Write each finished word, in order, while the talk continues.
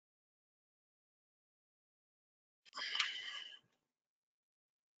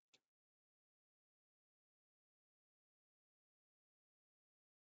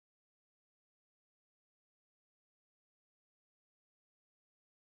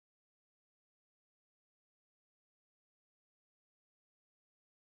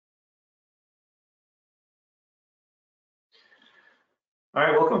All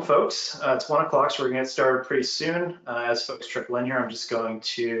right, welcome folks. It's 1 o'clock, so we're gonna get started pretty soon. As folks trickle in here, I'm just going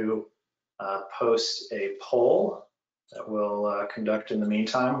to post a poll that we'll conduct in the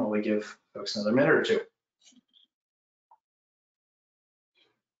meantime while we give folks another minute or two.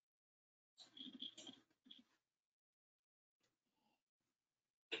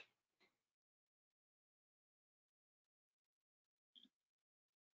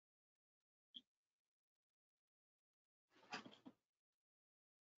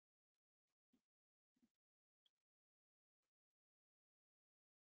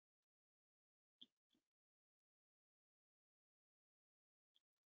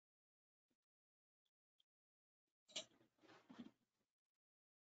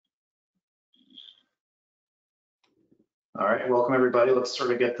 All right, welcome everybody. Let's sort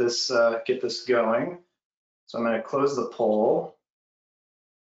of get this going. So I'm going to close the poll,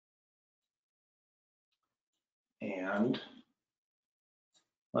 and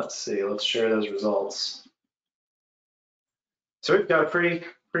let's see. Let's share those results. So we've got a pretty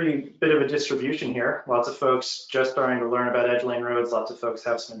bit of a distribution here. Lots of folks just starting to learn about edge lane roads. Lots of folks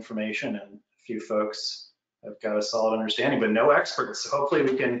have some information, and a few folks have got a solid understanding, but no experts. So hopefully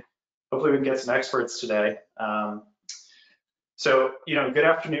we can get some experts today. So, good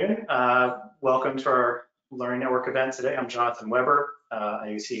afternoon. Welcome to our Learning Network event today. I'm Jonathan Weber. I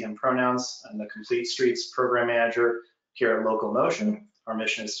use he, him pronouns. I'm the Complete Streets Program Manager here at Local Motion. Our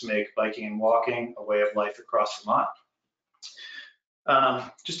mission is to make biking and walking a way of life across Vermont.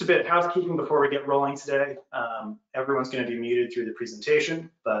 Just a bit of housekeeping before we get rolling today. Everyone's going to be muted through the presentation,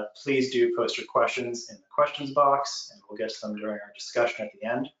 but please do post your questions in the questions box, and we'll get to them during our discussion at the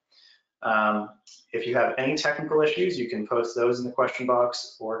end. If you have any technical issues, you can post those in the question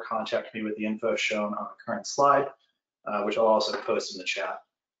box or contact me with the info shown on the current slide, which I'll also post in the chat.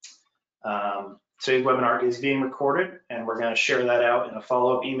 Today's webinar is being recorded, and we're going to share that out in a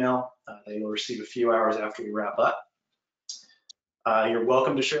follow-up email that you'll receive a few hours after we wrap up. You're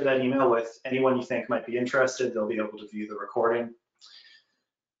welcome to share that email with anyone you think might be interested. They'll be able to view the recording.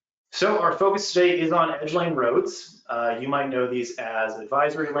 So our focus today is on edge lane roads. You might know these as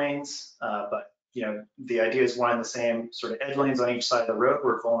advisory lanes, but the idea is one and the same, sort of edge lanes on each side of the road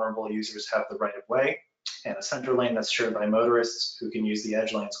where vulnerable users have the right of way, and a center lane that's shared by motorists who can use the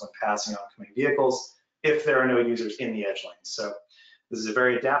edge lanes when passing oncoming vehicles if there are no users in the edge lanes. So this is a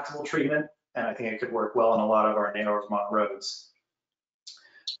very adaptable treatment, and I think it could work well on a lot of our narrow Vermont roads.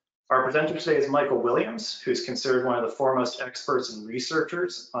 Our presenter today is Michael Williams, who's considered one of the foremost experts and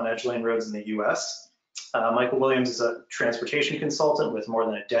researchers on edge lane roads in the US. Michael Williams is a transportation consultant with more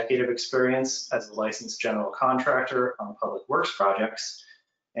than a decade of experience as a licensed general contractor on public works projects.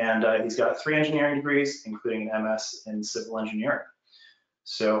 And he's got 3 engineering degrees, including an MS in civil engineering.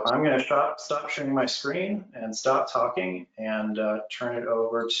 So I'm going to stop sharing my screen and stop talking and turn it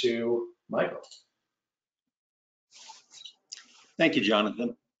over to Michael. Thank you,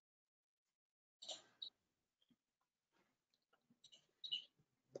 Jonathan.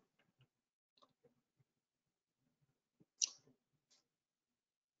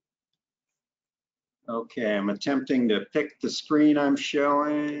 Okay, I'm attempting to pick the screen I'm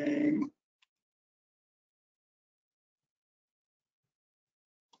showing.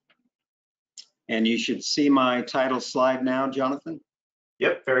 And you should see my title slide now, Jonathan.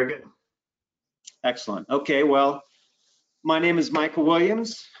 Yep, very good. Excellent. Okay, well, my name is Michael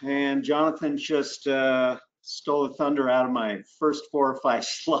Williams, and Jonathan just stole the thunder out of my first 4 or 5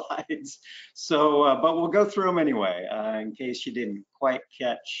 slides. So, but we'll go through them anyway, in case you didn't quite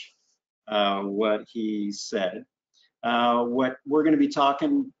catch what he said. What we're going to be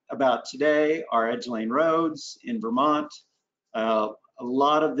talking about today are edge lane roads in Vermont. A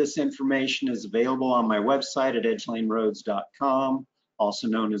lot of this information is available on my website at edgelaneroads.com, also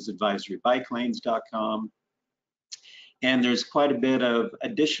known as advisorybikelanes.com. And there's quite a bit of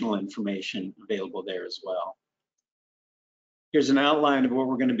additional information available there as well. Here's an outline of what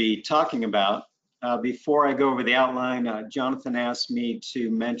we're going to be talking about. Before I go over the outline, Jonathan asked me to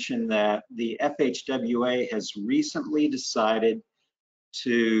mention that the FHWA has recently decided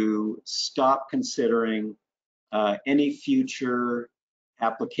to stop considering any future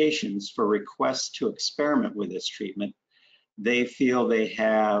applications for requests to experiment with this treatment. They feel they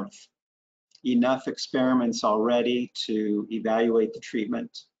have enough experiments already to evaluate the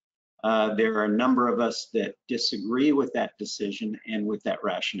treatment. There are a number of us that disagree with that decision and with that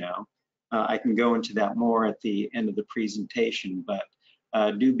rationale. I can go into that more at the end of the presentation, but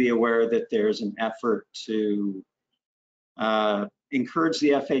do be aware that there's an effort to encourage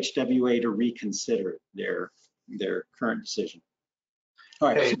the FHWA to reconsider their current decision. All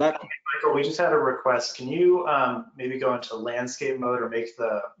right, Hey, so that Michael, we just had a request. Can you maybe go into landscape mode or make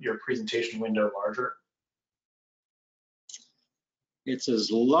your presentation window larger? it's as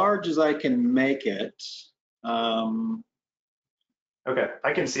large as I can make it. Um, Okay,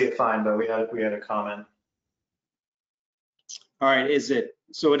 I can see it fine, but we had a comment. all right,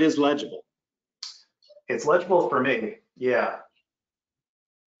 so it is legible. It's legible for me, yeah.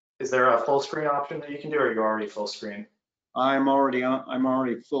 Is there a full screen option that you can do, or are you already full screen? I'm already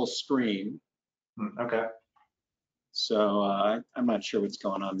full screen. Okay, So I'm not sure what's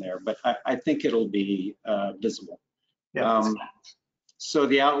going on there, but I think it'll be visible. yeah. So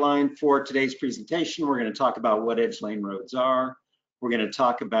the outline for today's presentation, we're going to talk about what edge lane roads are. We're going to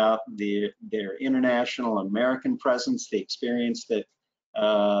talk about their international American presence, the experience that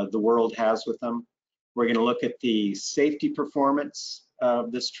the world has with them. We're going to look at the safety performance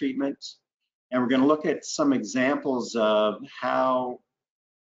of this treatment, and we're going to look at some examples of how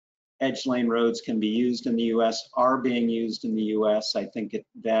edge lane roads can be used in the US, are being used in the US. I think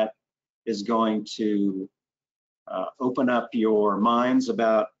that is going to open up your minds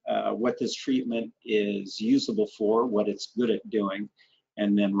about what this treatment is usable for, what it's good at doing,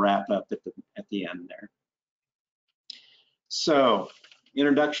 and then wrap up at the end there. So,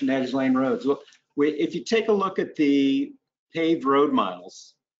 introduction to edge lane roads. Well, if you take a look at the paved road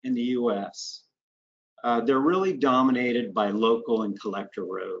miles in the US, they're really dominated by local and collector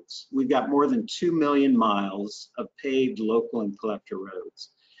roads. We've got more than 2 million miles of paved local and collector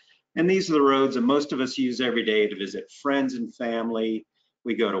roads. And these are the roads that most of us use every day to visit friends and family.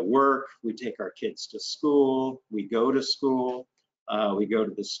 We go to work, we take our kids to school, we go to school, we go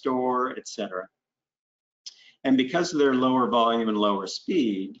to the store, etc. And because of their lower volume and lower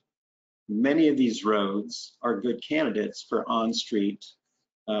speed, many of these roads are good candidates for on-street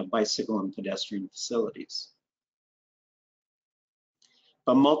bicycle and pedestrian facilities.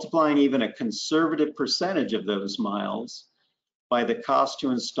 But multiplying even a conservative percentage of those miles by the cost to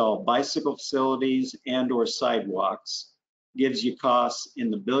install bicycle facilities and or sidewalks gives you costs in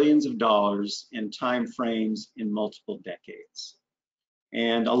the billions of dollars and time frames in multiple decades.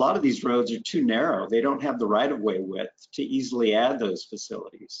 And a lot of these roads are too narrow. They don't have the right-of-way width to easily add those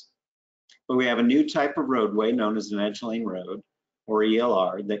facilities. But we have a new type of roadway known as an edge lane road, or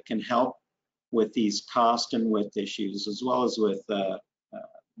ELR, that can help with these cost and width issues, as well as with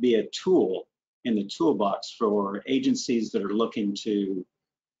be a tool in the toolbox for agencies that are looking to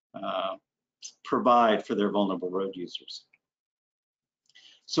provide for their vulnerable road users.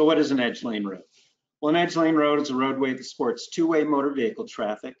 So what is an edge lane road? Well, an edge lane road is a roadway that supports two-way motor vehicle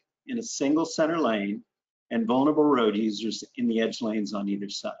traffic in a single center lane and vulnerable road users in the edge lanes on either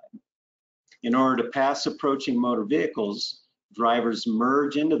side. In order to pass approaching motor vehicles, drivers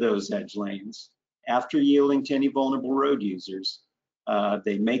merge into those edge lanes. After yielding to any vulnerable road users,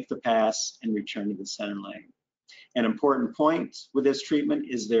 they make the pass and return to the center lane. An important point with this treatment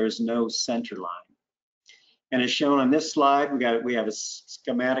is there's no center line. And as shown on this slide, we have a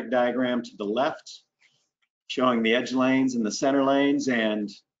schematic diagram to the left showing the edge lanes and the center lanes, and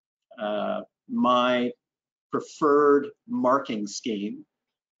my preferred marking scheme.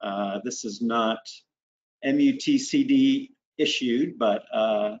 This is not MUTCD issued, but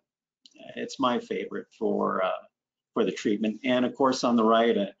it's my favorite for the treatment. And of course, on the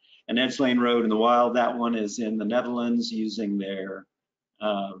right, an edge lane road in the wild. That one is in the Netherlands using their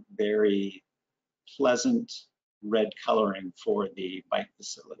very pleasant red coloring for the bike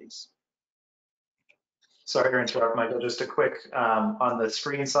facilities. Sorry to interrupt, Michael. Just a quick on the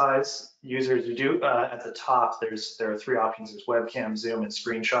screen size. Users, you do at the top. There are three options: there's webcam, zoom, and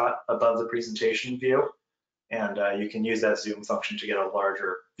screenshot above the presentation view, and you can use that zoom function to get a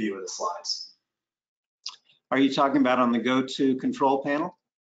larger view of the slides. Are you talking about on the go-to control panel?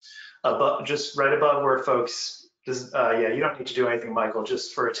 Above, just right above where folks. Yeah, you don't need to do anything, Michael.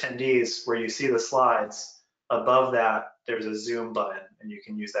 Just for attendees, where you see the slides, above that there's a zoom button, and you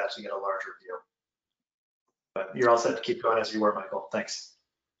can use that to get a larger view. But you're all set to keep going as you were, Michael. Thanks.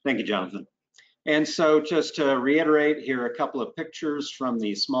 Thank you, Jonathan. And so just to reiterate, here are a couple of pictures from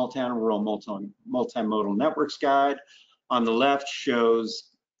the Small Town Rural Multimodal Networks Guide. On the left shows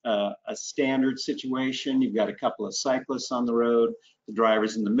a standard situation. You've got a couple of cyclists on the road, the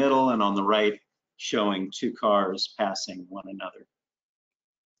driver's in the middle, and on the right showing two cars passing one another.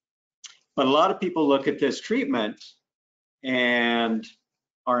 But a lot of people look at this treatment and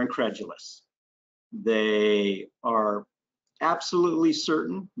are incredulous. They are absolutely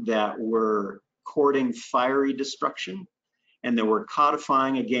certain that we're courting fiery destruction and that we're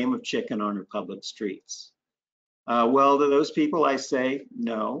codifying a game of chicken on our public streets. Well, to those people, I say,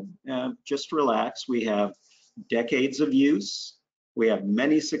 no, just relax. We have decades of use. We have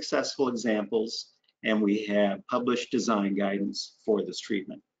many successful examples, and we have published design guidance for this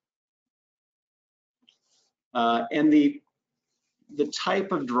treatment. And the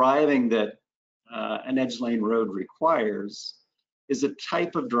type of driving that an edge lane road requires is a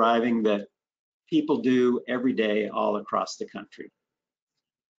type of driving that people do every day all across the country.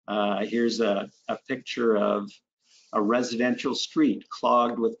 Here's a picture of a residential street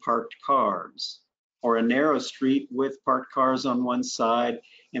clogged with parked cars, or a narrow street with parked cars on one side.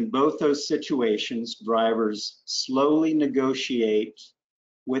 In both those situations, drivers slowly negotiate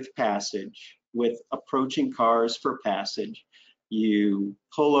with passage, with approaching cars for passage. You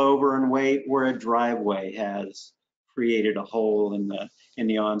pull over and wait where a driveway has created a hole in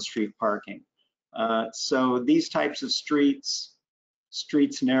the on-street parking. So these types of streets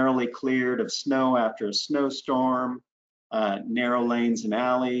narrowly cleared of snow after a snowstorm, narrow lanes and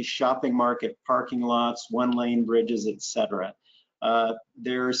alleys, shopping market parking lots, one-lane bridges, etc.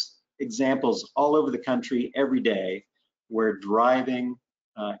 There's examples all over the country every day where driving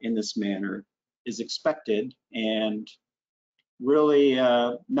in this manner is expected and really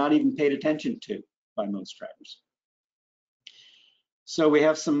not even paid attention to by most drivers. So we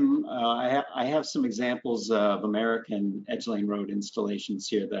have some, I have some examples of American edge lane road installations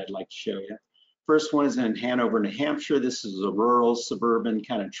here that I'd like to show you. First one is in Hanover, New Hampshire. This is a rural, suburban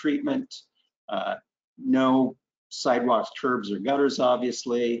kind of treatment. No sidewalks, curbs, or gutters,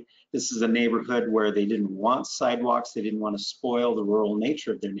 obviously. This is a neighborhood where they didn't want sidewalks. They didn't want to spoil the rural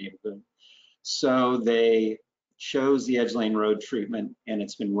nature of their neighborhood. So they chose the edge lane road treatment, and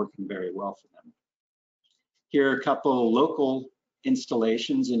it's been working very well for them. Here are a couple local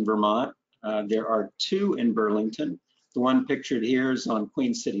installations in Vermont. There are two in Burlington. The one pictured here is on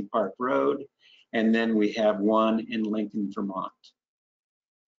Queen City Park Road, and then we have one in Lincoln, Vermont.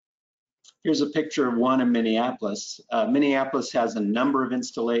 Here's a picture of one in Minneapolis. Minneapolis has a number of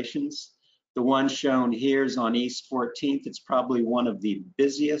installations. The one shown here is on East 14th. It's probably one of the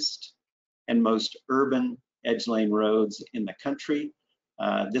busiest and most urban edge lane roads in the country.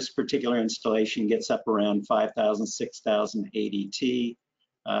 This particular installation gets up around 5,000, 6,000 ADT.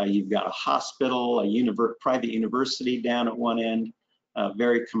 You've got a hospital, a private university down at one end, a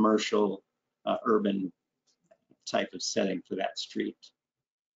very commercial, urban type of setting for that street.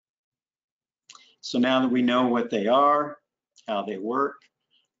 So now that we know what they are, how they work,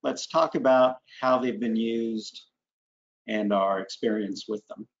 let's talk about how they've been used and our experience with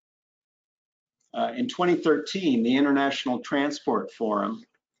them. In 2013, the International Transport Forum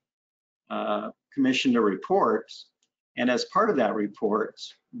commissioned a report, and as part of that report,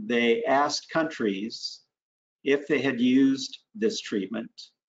 they asked countries if they had used this treatment,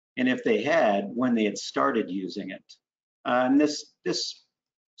 and if they had, when they had started using it. And this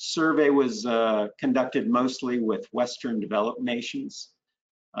survey was conducted mostly with Western developed nations,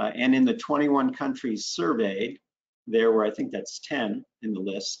 and in the 21 countries surveyed, there were, I think that's 10 in the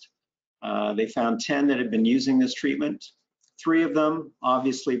list, they found 10 that had been using this treatment. 3 of them,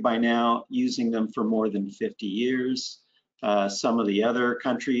 obviously by now, using them for more than 50 years. Some of the other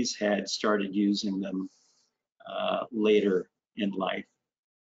countries had started using them later in life.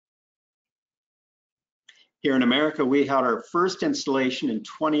 Here in America, we had our first installation in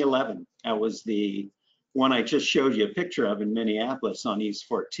 2011. That was the one I just showed you a picture of in Minneapolis on East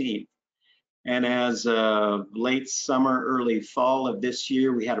 14th. And as of late summer, early fall of this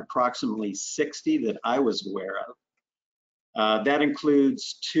year, we had approximately 60 that I was aware of. That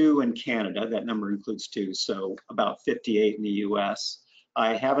includes 2 in Canada. That number includes 2, so about 58 in the US.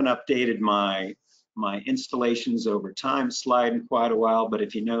 I haven't updated my installations over time slide in quite a while, but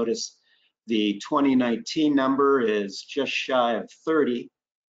if you notice, the 2019 number is just shy of 30.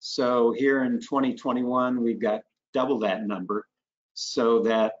 So here in 2021, we've got double that number. So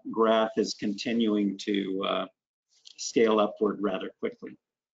that graph is continuing to scale upward rather quickly.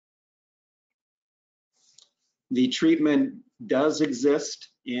 The treatment does exist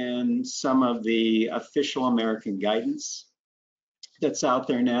in some of the official American guidance that's out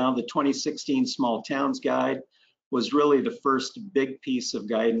there now. The 2016 Small Towns Guide was really the first big piece of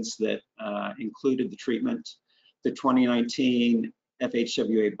guidance that included the treatment. The 2019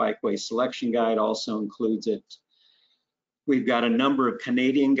 FHWA Bikeway Selection Guide also includes it. We've got a number of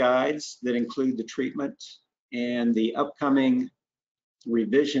Canadian guides that include the treatment, and the upcoming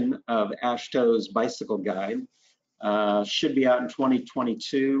revision of AASHTO's bicycle guide should be out in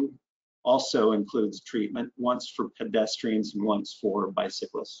 2022, also includes treatment, once for pedestrians and once for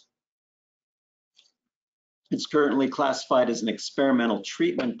bicyclists. It's currently classified as an experimental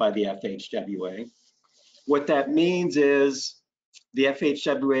treatment by the FHWA. What that means is the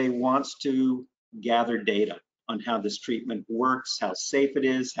FHWA wants to gather data on how this treatment works, how safe it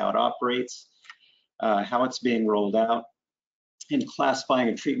is, how it operates, how it's being rolled out. And classifying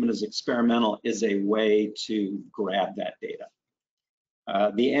a treatment as experimental is a way to grab that data.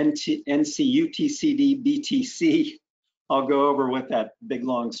 The NCUTCD BTC, I'll go over what that big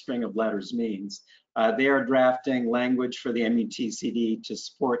long string of letters means. They are drafting language for the MUTCD to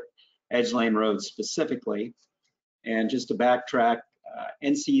support edge lane roads specifically. And just to backtrack,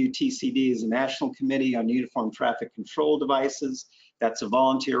 NCUTCD is a National Committee on Uniform Traffic Control Devices. That's a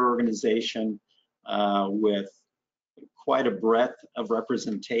volunteer organization with quite a breadth of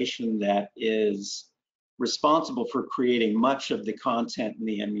representation that is responsible for creating much of the content in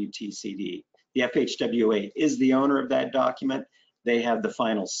the MUTCD. The FHWA is the owner of that document. They have the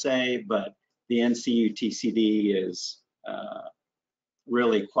final say, but the NCUTCD is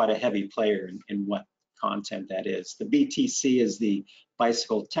really quite a heavy player in what content that is. The BTC is the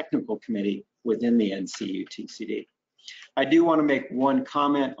Bicycle Technical Committee within the NCUTCD. I do want to make one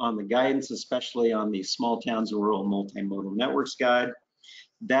comment on the guidance, especially on the Small Towns and Rural Multimodal Networks guide.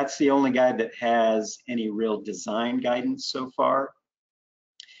 That's the only guide that has any real design guidance so far.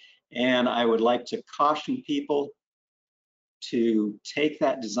 And I would like to caution people to take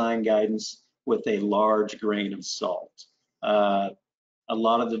that design guidance with a large grain of salt. A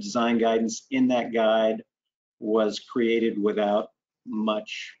lot of the design guidance in that guide was created without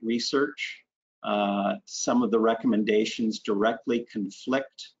much research. Some of the recommendations directly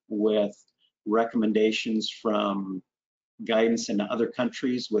conflict with recommendations from guidance in other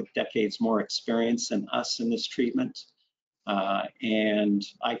countries with decades more experience than us in this treatment. And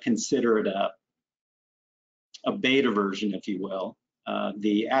I consider it a beta version, if you will.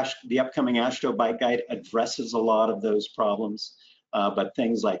 The upcoming AASHTO bike guide addresses a lot of those problems, but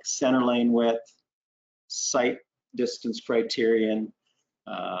things like center lane width, sight distance criterion,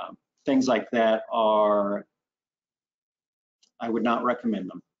 things like that I would not recommend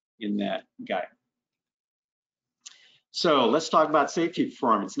them in that guide. So let's talk about safety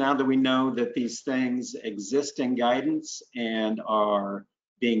performance. Now that we know that these things exist in guidance and are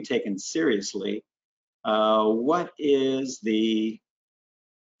being taken seriously, what is the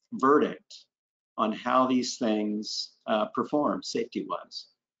verdict on how these things perform safety-wise?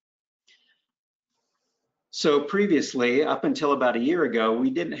 So previously, up until about a year ago, we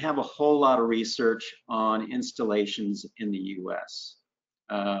didn't have a whole lot of research on installations in the US.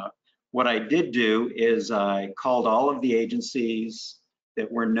 What I did do is I called all of the agencies that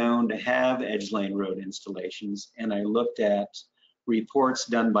were known to have edge lane road installations, and I looked at reports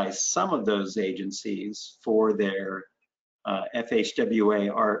done by some of those agencies for their FHWA,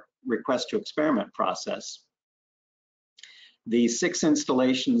 or request to experiment process. The 6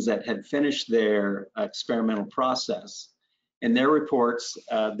 installations that had finished their experimental process, in their reports,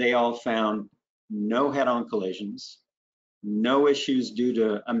 they all found no head-on collisions, no issues due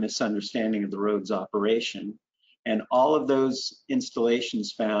to a misunderstanding of the road's operation, and all of those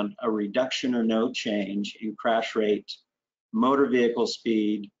installations found a reduction or no change in crash rate, motor vehicle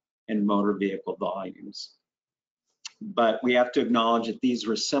speed, and motor vehicle volumes. But we have to acknowledge that these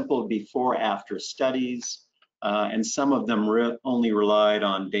were simple before-after studies, and some of them only relied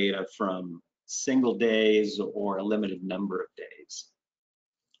on data from single days or a limited number of days.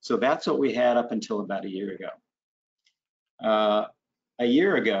 So that's what we had up until about a year ago. A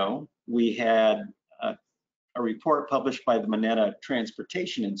year ago, we had a report published by the Moneta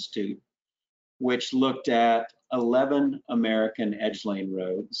Transportation Institute, which looked at 11 American edge lane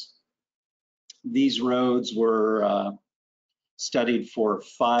roads. These roads were studied for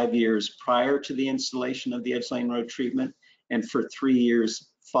 5 years prior to the installation of the edge lane road treatment and for 3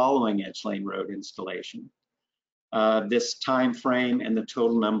 years following edge lane road installation. This time frame and the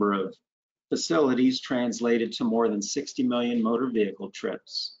total number of facilities translated to more than 60 million motor vehicle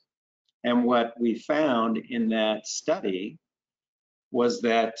trips. And what we found in that study was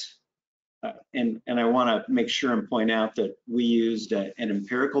that, and I want to make sure and point out that we used an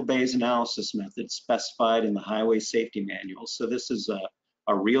empirical Bayes analysis method specified in the Highway Safety Manual. So this is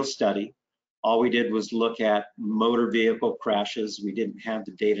a real study. All we did was look at motor vehicle crashes. We didn't have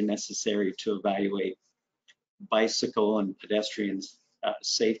the data necessary to evaluate bicycle and pedestrians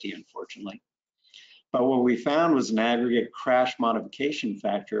safety, unfortunately. But what we found was an aggregate crash modification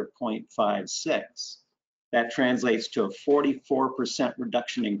factor of 0.56. That translates to a 44%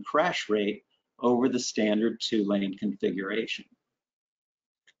 reduction in crash rate over the standard 2-lane configuration.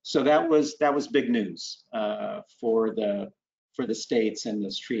 So that was big news for the states in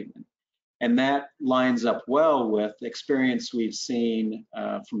this treatment. And that lines up well with experience we've seen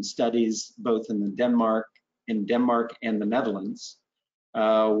from studies both in Denmark and the Netherlands,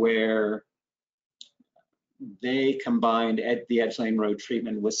 where they combined the edge lane road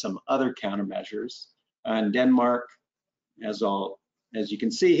treatment with some other countermeasures. In Denmark, as you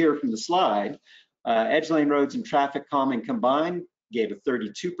can see here from the slide, edge lane roads and traffic calming combined gave a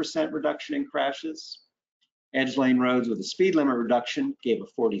 32% reduction in crashes. Edge lane roads with a speed limit reduction gave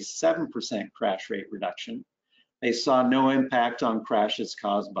a 47% crash rate reduction. They saw no impact on crashes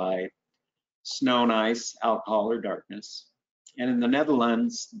caused by snow and ice, alcohol, or darkness. And in the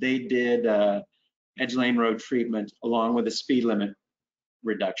Netherlands, they did edge lane road treatment along with a speed limit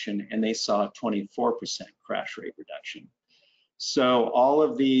reduction, and they saw a 24% crash rate reduction. So all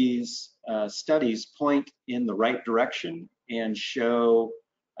of these studies point in the right direction and show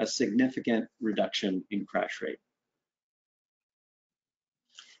a significant reduction in crash rate.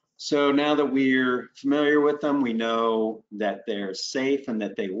 So now that we're familiar with them, we know that they're safe and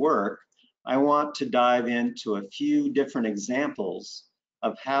that they work, I want to dive into a few different examples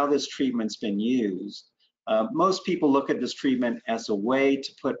of how this treatment's been used. Most people look at this treatment as a way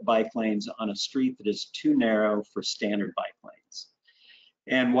to put bike lanes on a street that is too narrow for standard bike lanes.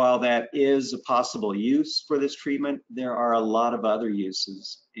 And while that is a possible use for this treatment, there are a lot of other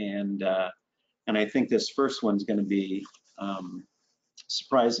uses. And I think this first one's going to be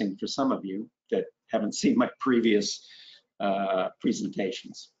surprising for some of you that haven't seen my previous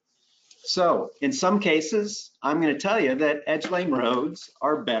presentations. So in some cases, I'm going to tell you that edge lane roads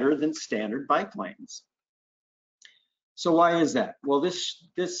are better than standard bike lanes. So why is that? Well, this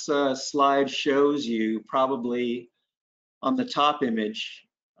slide shows you probably on the top image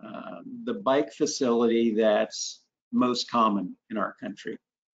the bike facility that's most common in our country.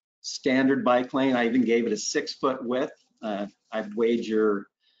 Standard bike lane, I even gave it a 6-foot width. I'd wager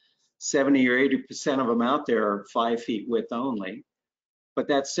 70 or 80% of them out there are 5 feet width only. But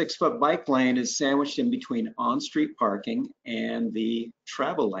that 6-foot bike lane is sandwiched in between on-street parking and the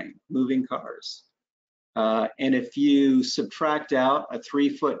travel lane, moving cars. And if you subtract out a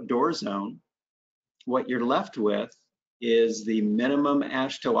 3-foot door zone, what you're left with is the minimum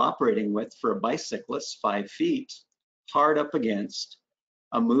AASHTO operating width for a bicyclist, 5 feet, hard up against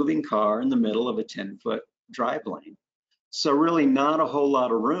a moving car in the middle of a 10-foot drive lane. So really not a whole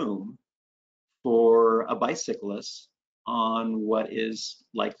lot of room for a bicyclist on what is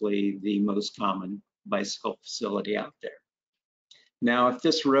likely the most common bicycle facility out there. Now, if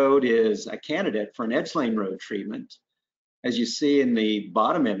this road is a candidate for an edge lane road treatment, as you see in the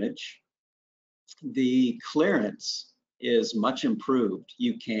bottom image, the clearance is much improved.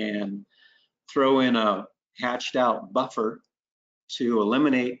 You can throw in a hatched out buffer to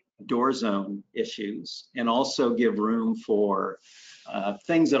eliminate door zone issues and also give room for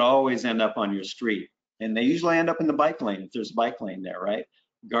things that always end up on your street. And they usually end up in the bike lane if there's a bike lane there, right?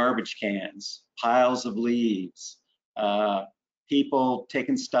 Garbage cans, piles of leaves, people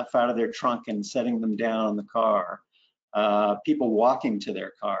taking stuff out of their trunk and setting them down in the car, people walking to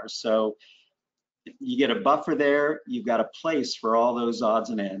their cars. So you get a buffer there, you've got a place for all those odds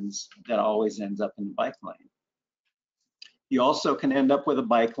and ends that always ends up in the bike lane. You also can end up with a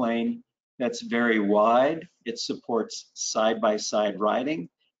bike lane that's very wide. It supports side-by-side riding.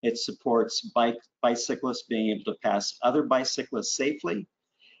 It supports bicyclists being able to pass other bicyclists safely.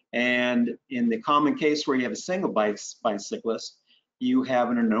 And in the common case where you have a single bicyclist, you have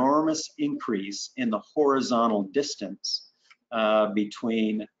an enormous increase in the horizontal distance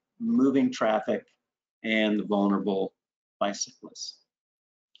between moving traffic and the vulnerable bicyclists.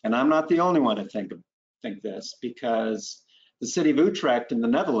 And I'm not the only one to think this, because the city of Utrecht in the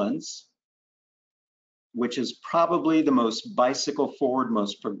Netherlands, which is probably the most bicycle forward,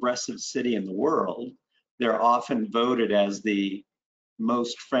 most progressive city in the world, they're often voted as the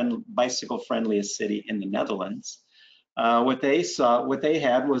most bicycle friendliest city in the Netherlands. What they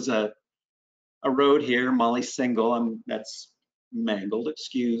had was a road here, Molly Single, that's mangled,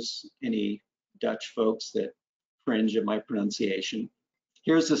 excuse any Dutch folks that cringe at my pronunciation.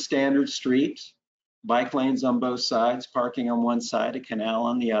 Here's a standard street, bike lanes on both sides, parking on one side, a canal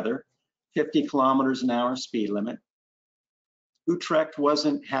on the other, 50 kilometers an hour speed limit. Utrecht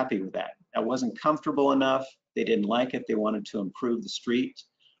wasn't happy with that. That wasn't comfortable enough. They didn't like it. They wanted to improve the street.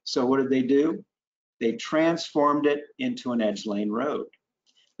 So what did they do? They transformed it into an edge lane road.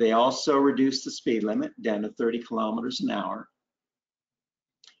 They also reduced the speed limit down to 30 kilometers an hour.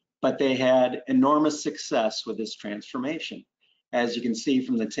 But they had enormous success with this transformation. As you can see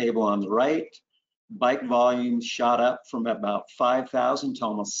from the table on the right, bike volume shot up from about 5,000 to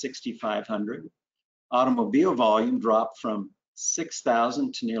almost 6,500. Automobile volume dropped from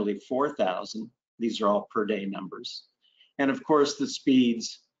 6,000 to nearly 4,000. These are all per day numbers. And of course, the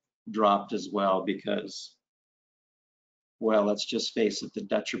speeds dropped as well because well, let's just face it, the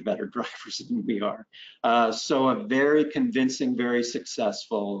Dutch are better drivers than we are. So a very convincing, very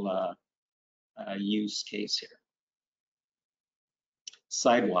successful use case here.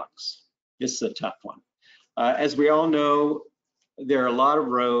 Sidewalks. This is a tough one. As we all know, there are a lot of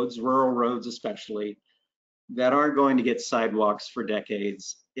roads, rural roads especially, that aren't going to get sidewalks for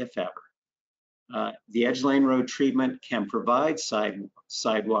decades, if ever. The edge lane road treatment can provide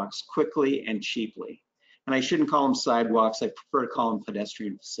sidewalks quickly and cheaply. And I shouldn't call them sidewalks, I prefer to call them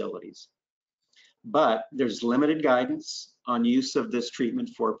pedestrian facilities. But there's limited guidance on use of this treatment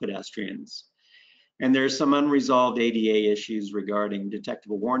for pedestrians. And there's some unresolved ADA issues regarding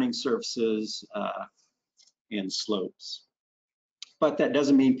detectable warning surfaces and slopes. But that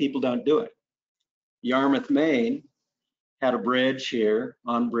doesn't mean people don't do it. Yarmouth, Maine had a bridge here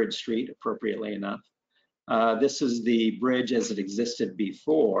on Bridge Street, appropriately enough. This is the bridge as it existed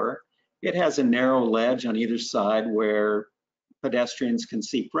before. It has a narrow ledge on either side where pedestrians can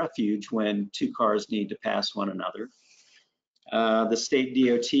seek refuge when two cars need to pass one another. The state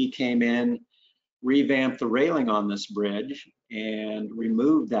DOT came in, revamped the railing on this bridge and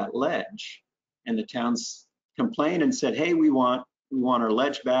removed that ledge. And the towns complained and said, hey, we want our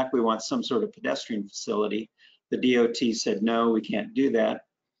ledge back. We want some sort of pedestrian facility. The DOT said, no, we can't do that.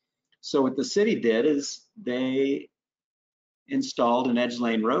 So what the city did is they installed an edge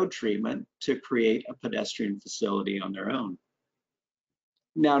lane road treatment to create a pedestrian facility on their own.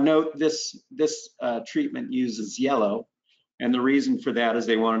 Now note this treatment uses yellow, and the reason for that is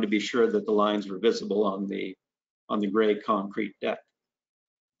they wanted to be sure that the lines were visible on the gray concrete deck.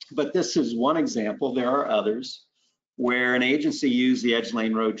 But this is one example. There are others where an agency used the edge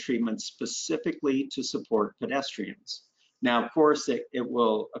lane road treatment specifically to support pedestrians. Now, of course, it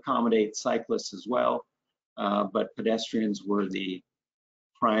will accommodate cyclists as well, but pedestrians were the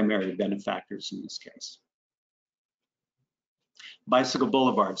primary benefactors in this case. Bicycle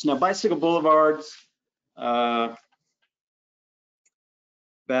boulevards. Now, bicycle boulevards,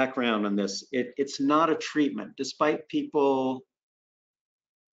 background on this, it's not a treatment. Despite people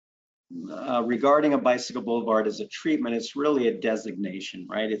regarding a bicycle boulevard as a treatment, it's really a designation,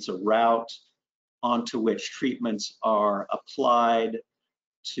 right? It's a route onto which treatments are applied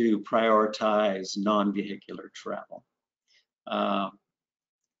to prioritize non-vehicular travel.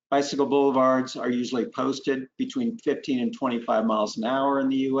 Bicycle boulevards are usually posted between 15 and 25 miles an hour in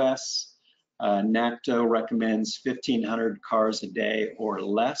the US. NACTO recommends 1,500 cars a day or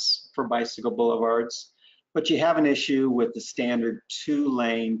less for bicycle boulevards, but you have an issue with the standard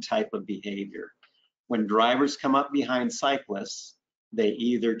two-lane type of behavior. When drivers come up behind cyclists, they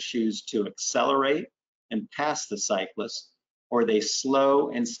either choose to accelerate and pass the cyclist, or they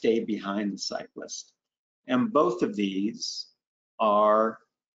slow and stay behind the cyclist. And both of these are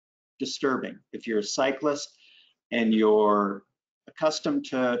disturbing. If you're a cyclist and you're accustomed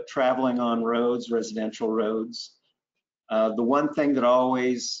to traveling on roads, residential roads, the one thing that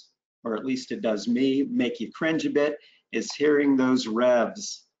always, or at least it does me, make you cringe a bit is hearing those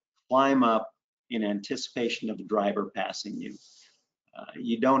revs climb up in anticipation of the driver passing you.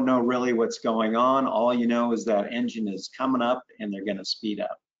 You don't know really what's going on. All you know is that engine is coming up and they're going to speed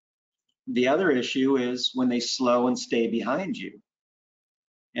up. The other issue is when they slow and stay behind you.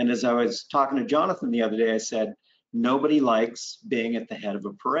 And as I was talking to Jonathan the other day, I said, nobody likes being at the head of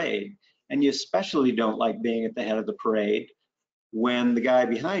a parade. And you especially don't like being at the head of the parade when the guy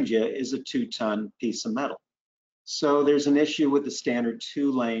behind you is a 2-ton piece of metal. So there's an issue with the standard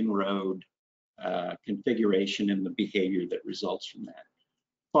 2-lane road configuration and the behavior that results from that.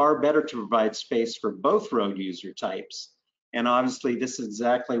 Far better to provide space for both road user types. And obviously this is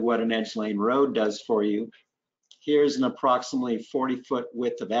exactly what an edge lane road does for you. Here's an approximately 40-foot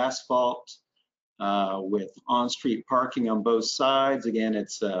width of asphalt with on-street parking on both sides. Again,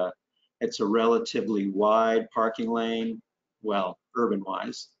 it's a relatively wide parking lane, well,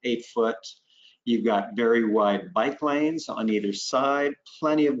 urban-wise, 8 foot. You've got very wide bike lanes on either side,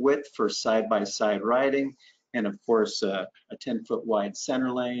 plenty of width for side-by-side riding, and of course, a 10-foot wide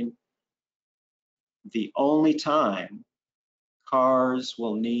center lane. The only time cars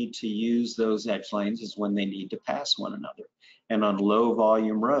will need to use those edge lanes is when they need to pass one another. And on low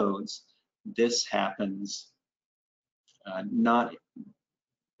volume roads, this happens not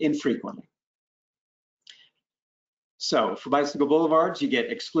infrequently. So for bicycle boulevards, you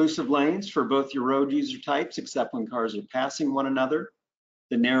get exclusive lanes for both your road user types, except when cars are passing one another.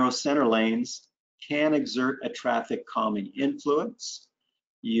 The narrow center lanes can exert a traffic calming influence.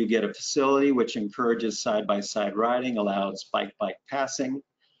 You get a facility which encourages side-by-side riding, allows bike-bike passing.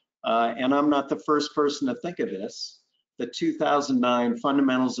 And I'm not the first person to think of this. The 2009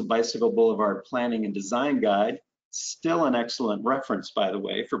 Fundamentals of Bicycle Boulevard Planning and Design Guide still an excellent reference, by the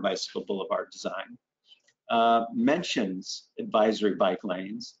way, for bicycle boulevard design, mentions advisory bike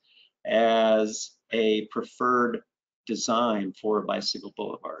lanes as a preferred design for a bicycle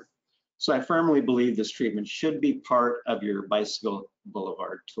boulevard. So I firmly believe this treatment should be part of your bicycle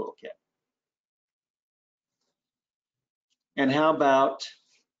boulevard toolkit. And how about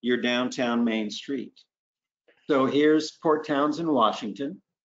your downtown Main Street? So here's Port Townsend, Washington.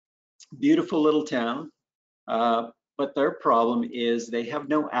 Beautiful little town, but their problem is they have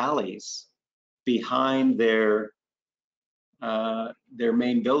no alleys behind their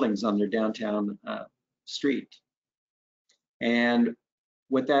main buildings on their downtown street. And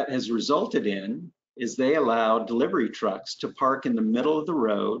what that has resulted in is they allow delivery trucks to park in the middle of the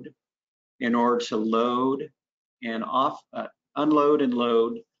road in order to load and unload and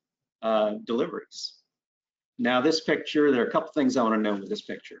load deliveries. Now this picture, there are a couple things I want to note with this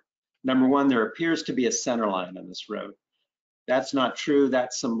picture. Number one, there appears to be a center line on this road. That's not true.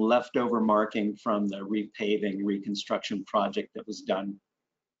 That's some leftover marking from the repaving reconstruction project that was done.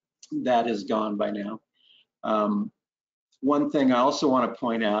 That is gone by now. One thing I also want to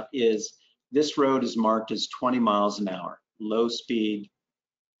point out is this road is marked as 20 miles an hour, low speed.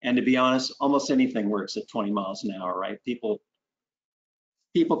 And to be honest, almost anything works at 20 miles an hour, right? People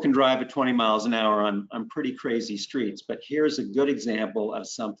can drive at 20 miles an hour on pretty crazy streets, but here's a good example of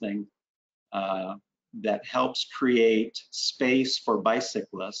something that helps create space for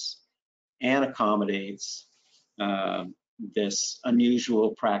bicyclists and accommodates this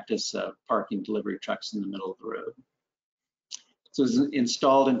unusual practice of parking delivery trucks in the middle of the road. So it was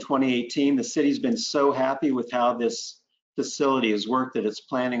installed in 2018. The city's been so happy with how this facility has worked that it's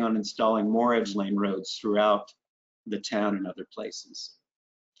planning on installing more edge lane roads throughout the town and other places.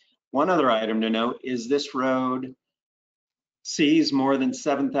 One other item to note is this road sees more than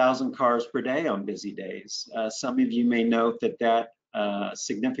 7,000 cars per day on busy days. Some of you may note that that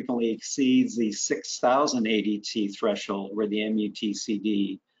significantly exceeds the 6,000 ADT threshold where the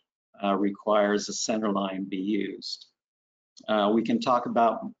MUTCD requires a center line be used. We can talk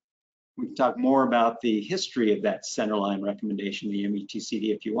more about the history of that center line recommendation, the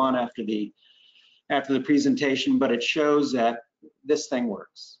MUTCD, if you want after the presentation, but it shows that this thing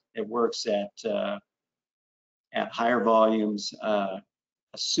works. It works at higher volumes,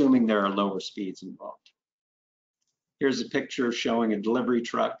 assuming there are lower speeds involved. Here's a picture showing a delivery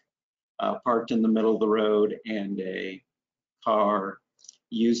truck parked in the middle of the road and a car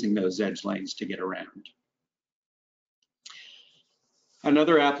using those edge lanes to get around.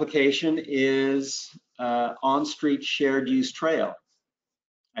 Another application is on-street shared use trail.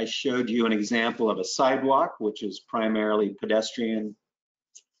 I showed you an example of a sidewalk, which is primarily pedestrian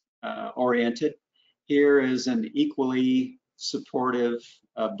oriented. Here is an equally supportive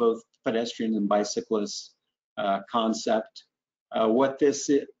both pedestrian and bicyclist concept. What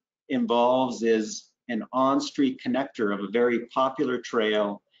this involves is an on-street connector of a very popular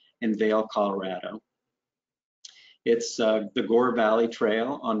trail in Vail, Colorado. It's the Gore Valley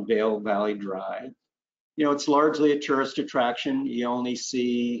Trail on Vail Valley Drive. You know, it's largely a tourist attraction. You only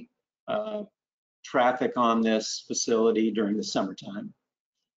see traffic on this facility during the summertime.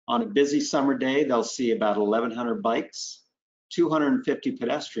 On a busy summer day, they'll see about 1,100 bikes, 250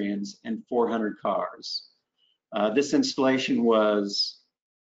 pedestrians, and 400 cars. This installation was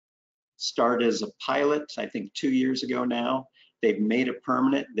started as a pilot, I think 2 years ago now. They've made it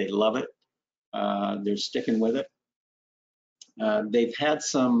permanent. They love it. They're sticking with it.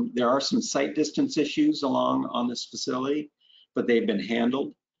 There are some site distance issues on this facility, but they've been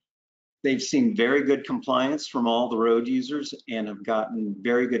handled. They've seen very good compliance from all the road users and have gotten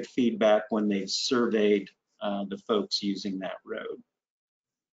very good feedback when they've surveyed the folks using that road.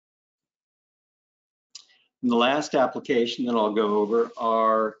 And the last application that I'll go over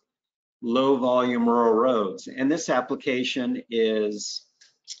are low volume rural roads. And this application is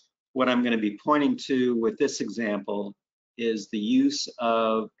what I'm going to be pointing to with this example is the use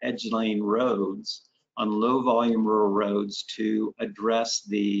of edge lane roads on low volume rural roads to address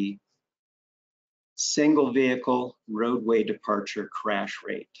the single vehicle roadway departure crash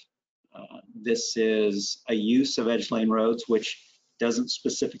rate. This is a use of edge lane roads which doesn't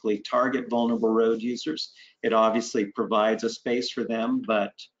specifically target vulnerable road users. It obviously provides a space for them,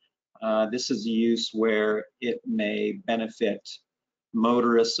 but this is a use where it may benefit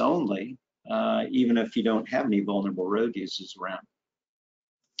motorists only, even if you don't have any vulnerable road users around.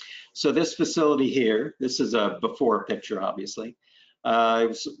 So this facility here, this is a before picture, obviously.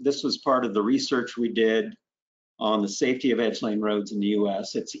 This was part of the research we did on the safety of edge lane roads in the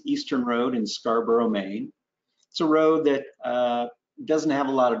US. It's Eastern Road in Scarborough, Maine. It's a road that doesn't have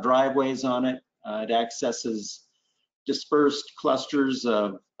a lot of driveways on it. It accesses dispersed clusters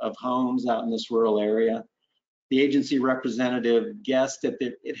of homes out in this rural area. The agency representative guessed that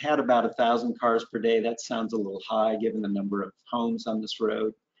it had about 1,000 cars per day. That sounds a little high given the number of homes on this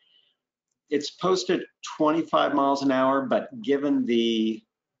road. It's posted 25 miles an hour, but given the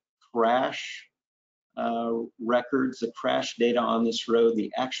crash records, the crash data on this road,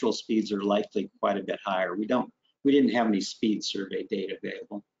 the actual speeds are likely quite a bit higher. We didn't have any speed survey data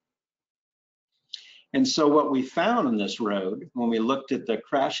available. And so what we found on this road, when we looked at the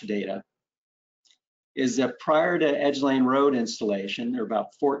crash data, is that prior to Edge Lane Road installation, or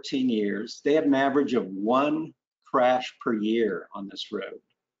about 14 years, they had an average of 1 crash per year on this road.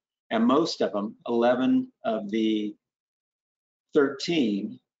 And most of them, 11 of the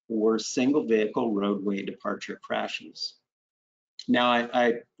 13, were single vehicle roadway departure crashes. Now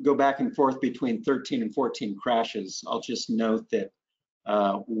I go back and forth between 13 and 14 crashes. I'll just note that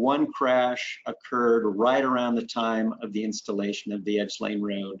 1 crash occurred right around the time of the installation of the Edge Lane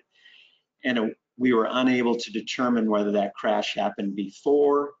Road. And we were unable to determine whether that crash happened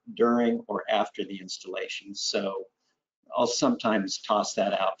before, during, or after the installation. So I'll sometimes toss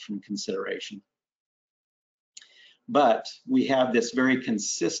that out from consideration. But we have this very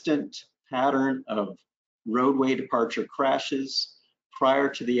consistent pattern of roadway departure crashes prior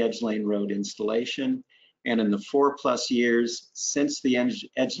to the Edge Lane Road installation. And in the 4+ years since the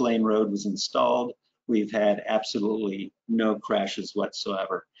Edge Lane Road was installed, we've had absolutely no crashes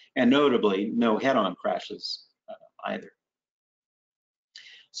whatsoever. And notably, no head-on crashes either.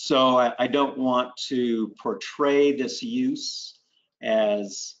 So I don't want to portray this use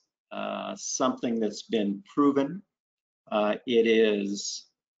as something that's been proven. It is,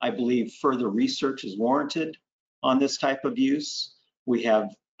 I believe, further research is warranted on this type of use. We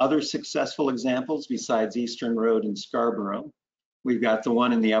have other successful examples besides Eastern Road in Scarborough. We've got the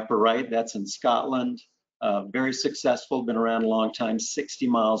one in the upper right, that's in Scotland. Very successful, been around a long time, 60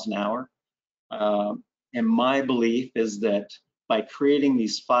 miles an hour. And my belief is that by creating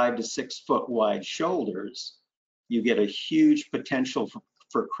these 5 to 6 foot wide shoulders, you get a huge potential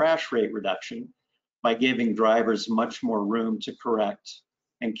for crash rate reduction by giving drivers much more room to correct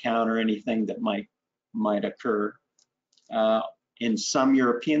and counter anything that might occur. In some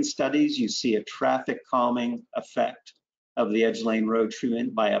European studies, you see a traffic calming effect of the Edge Lane Road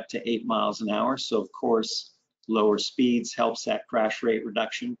treatment by up to 8 miles an hour. So of course, lower speeds helps that crash rate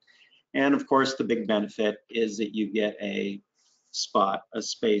reduction. And of course, the big benefit is that you get a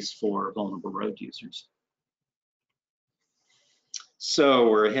space for vulnerable road users. So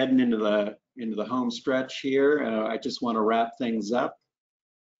we're heading into the home stretch here. I just want to wrap things up.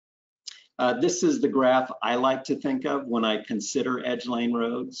 This is the graph I like to think of when I consider Edge Lane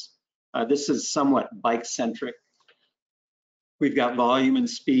roads. This is somewhat bike-centric. We've got volume and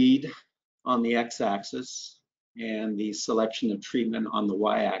speed on the x-axis and the selection of treatment on the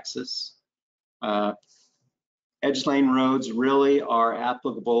y-axis. Edge Lane roads really are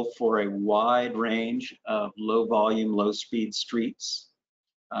applicable for a wide range of low volume, low speed streets.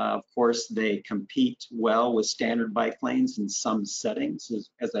 Of course, they compete well with standard bike lanes in some settings,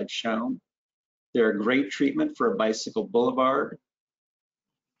 as I've shown. They're a great treatment for a bicycle boulevard.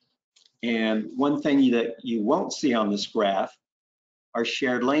 And one thing that you won't see on this graph are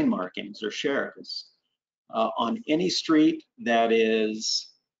shared lane markings or sharrows. On any street that is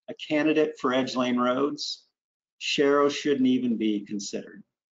a candidate for Edge Lane roads, sharrows shouldn't even be considered.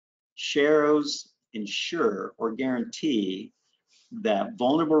 Sharrows ensure or guarantee that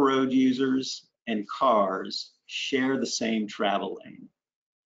vulnerable road users and cars share the same travel lane,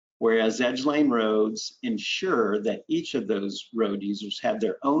 whereas Edge Lane roads ensure that each of those road users have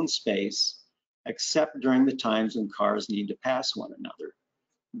their own space, except during the times when cars need to pass one another.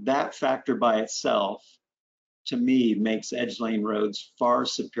 That factor by itself, to me, makes Edge Lane roads far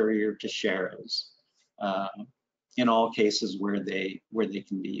superior to sharrows in all cases where they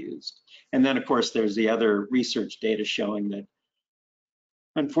can be used. And then, of course, there's the other research data showing that,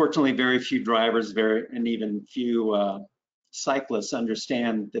 unfortunately, very few drivers, and even few cyclists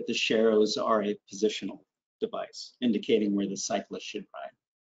understand that the sharrows are a positional device, indicating where the cyclist should ride.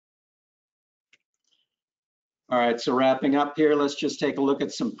 All right, so wrapping up here, let's just take a look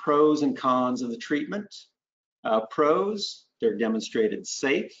at some pros and cons of the treatment. Pros, they're demonstrated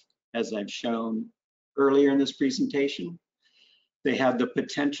safe, as I've shown earlier in this presentation. They have the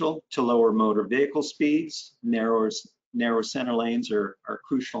potential to lower motor vehicle speeds. Narrow center lanes are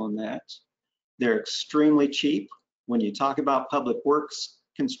crucial in that. They're extremely cheap. When you talk about public works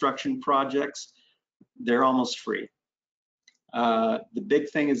construction projects, they're almost free. The big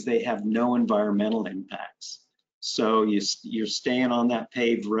thing is they have no environmental impacts. So you're staying on that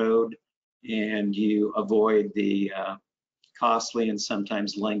paved road. and you avoid the costly and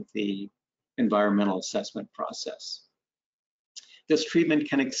sometimes lengthy environmental assessment process. This treatment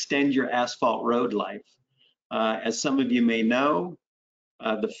can extend your asphalt road life. As some of you may know,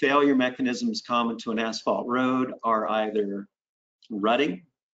 the failure mechanisms common to an asphalt road are either rutting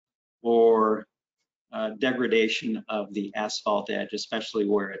or degradation of the asphalt edge, especially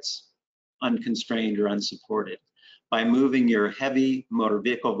where it's unconstrained or unsupported. By moving your heavy motor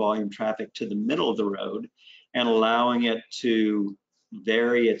vehicle volume traffic to the middle of the road and allowing it to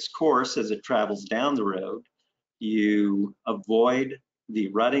vary its course as it travels down the road, you avoid the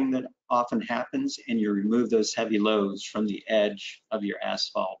rutting that often happens, and you remove those heavy loads from the edge of your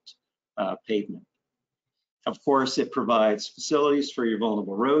asphalt pavement. Of course, it provides facilities for your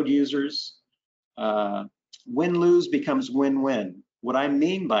vulnerable road users. Win-lose becomes win-win. What I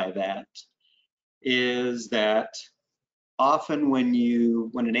mean by that is that often when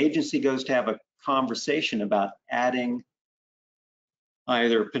an agency goes to have a conversation about adding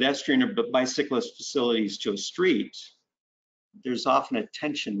either pedestrian or bicyclist facilities to a street, there's often a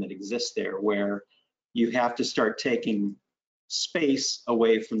tension that exists there where you have to start taking space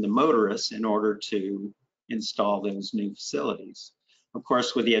away from the motorists in order to install those new facilities. Of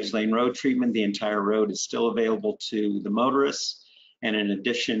course, with the edge lane road treatment, the entire road is still available to the motorists, and in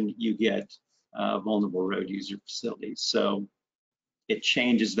addition, you get vulnerable road user facilities. So it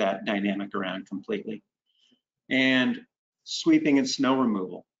changes that dynamic around completely. And sweeping and snow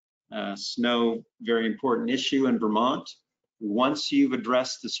removal. Snow, very important issue in Vermont. Once you've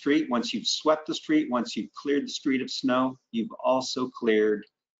addressed the street, once you've swept the street, once you've cleared the street of snow, you've also cleared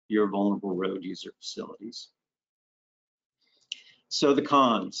your vulnerable road user facilities. So the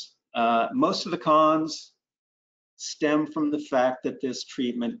cons. Most of the cons stem from the fact that this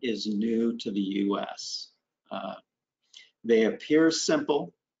treatment is new to the US. They appear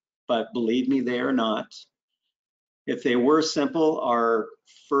simple, but believe me, they are not. If they were simple, our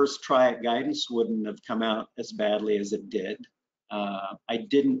first try it guidance wouldn't have come out as badly as it did. I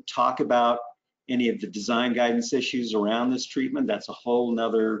didn't talk about any of the design guidance issues around this treatment. That's a whole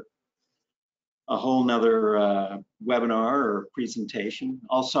nother webinar or presentation.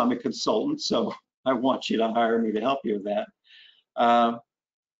 Also, I'm a consultant, so I want you to hire me to help you with that.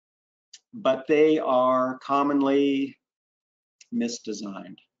 But they are commonly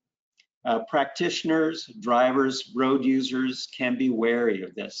misdesigned. Practitioners, drivers, road users can be wary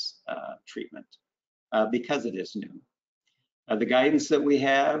of this treatment because it is new. The guidance that we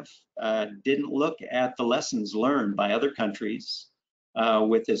have didn't look at the lessons learned by other countries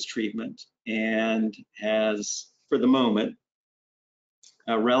with this treatment, and has, for the moment,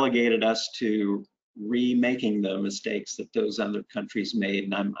 relegated us to remaking the mistakes that those other countries made,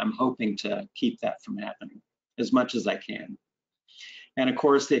 and I'm hoping to keep that from happening as much as I can. And of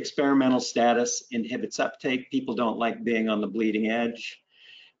course, the experimental status inhibits uptake. People don't like being on the bleeding edge.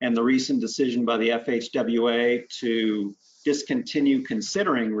 And the recent decision by the FHWA to discontinue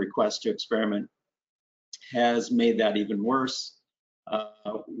considering requests to experiment has made that even worse.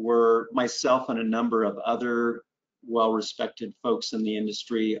 Myself and a number of other well-respected folks in the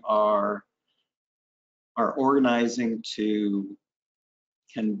industry are organizing to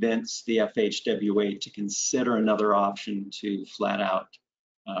convince the FHWA to consider another option to flat out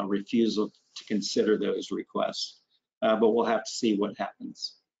refusal to consider those requests. But we'll have to see what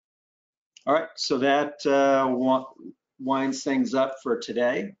happens. All right, so that winds things up for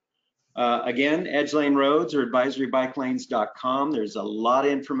today. Again, Edge Lane Roads or advisorybikelanes.com. There's a lot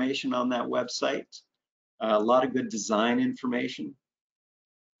of information on that website, a lot of good design information.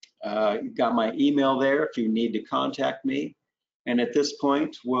 You've got my email there if you need to contact me. And at this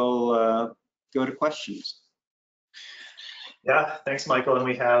point, we'll go to questions. Yeah, thanks, Michael. And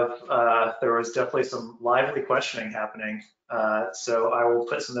we have, there was definitely some lively questioning happening. So I will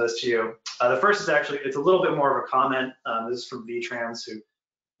put some of those to you. The first is actually, it's a little bit more of a comment. This is from VTrans, who,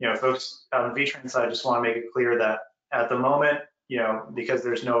 folks on the VTrans side just want to make it clear that at the moment, because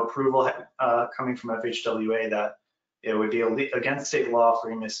there's no approval coming from FHWA, that it would be against state law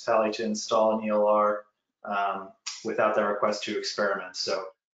for a municipality to install an ELR without their request to experiment. So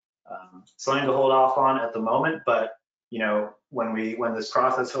something to hold off on at the moment, but when this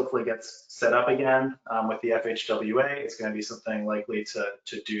process hopefully gets set up again with the FHWA, it's going to be something likely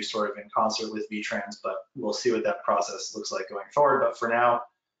to do sort of in concert with VTrans, but we'll see what that process looks like going forward. But for now,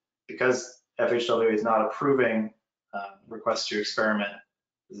 because FHWA is not approving requests to experiment,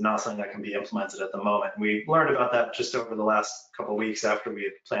 is not something that can be implemented at the moment. We learned about that just over the last couple of weeks after we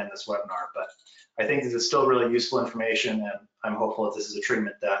had planned this webinar, but I think this is still really useful information, and I'm hopeful that this is a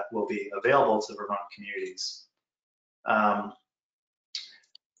treatment that will be available to Vermont communities.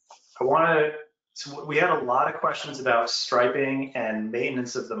 So we had a lot of questions about striping and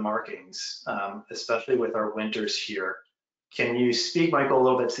maintenance of the markings, especially with our winters here. Can you speak, Michael, a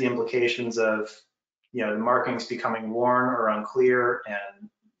little bit to the implications of, the markings becoming worn or unclear and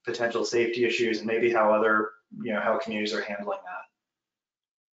potential safety issues, and maybe how how communities are handling that?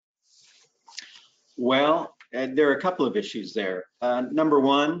 Well, there are a couple of issues there. Number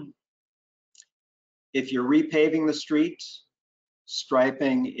one, if you're repaving the street,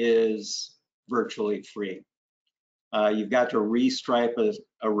 striping is virtually free. You've got to restripe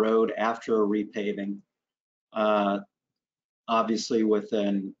a road after a repaving. Obviously, with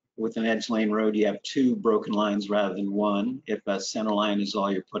an edge lane road, you have 2 broken lines rather than 1 if a center line is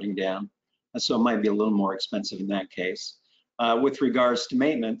all you're putting down. So it might be a little more expensive in that case. With regards to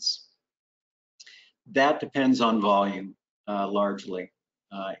maintenance, that depends on volume largely.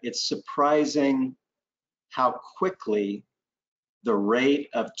 It's surprising how quickly the rate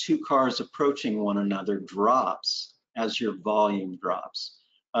of 2 cars approaching one another drops as your volume drops.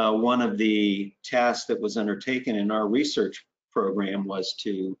 One of the tasks that was undertaken in our research program was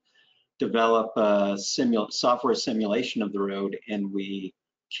to develop a software simulation of the road, and we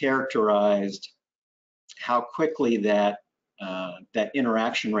characterized how quickly that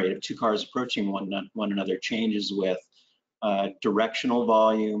interaction rate of 2 cars approaching one another changes with directional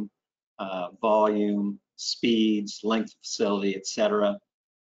volume, speeds, length of facility, etc.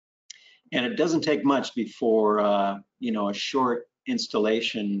 And it doesn't take much before a short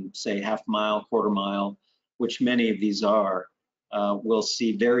installation, say half mile, quarter mile, which many of these are, we'll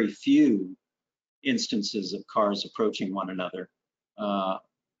see very few instances of cars approaching one another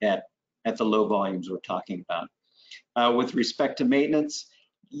at the low volumes we're talking about. With respect to maintenance,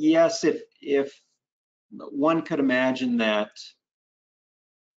 yes, if one could imagine that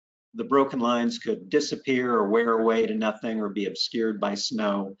the broken lines could disappear or wear away to nothing or be obscured by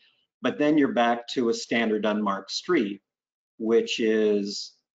snow, but then you're back to a standard unmarked street, which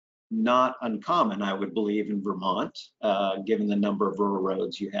is not uncommon, I would believe, in Vermont, given the number of rural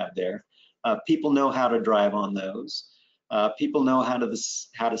roads you have there. People know how to drive on those. People know how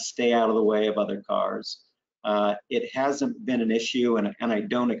to stay out of the way of other cars. It hasn't been an issue, and I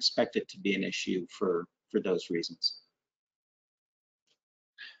don't expect it to be an issue for those reasons.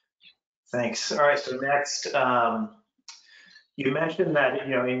 Thanks. All right, so next, you mentioned that,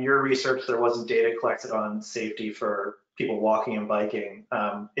 in your research, there wasn't data collected on safety for people walking and biking.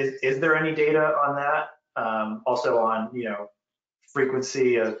 Is there any data on that? Also on,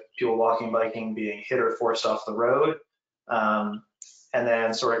 frequency of people walking and biking being hit or forced off the road? And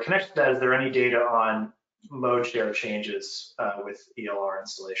then sort of connected to that, is there any data on mode share changes with ELR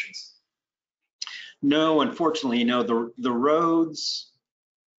installations? No, unfortunately, the roads,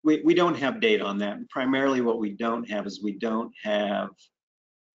 we don't have data on that. Primarily what we don't have is we don't have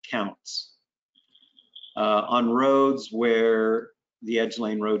counts. On roads where the edge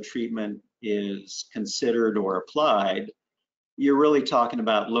lane road treatment is considered or applied, you're really talking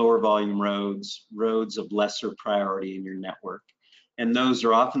about lower volume roads, roads of lesser priority in your network. And those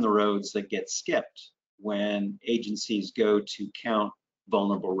are often the roads that get skipped when agencies go to count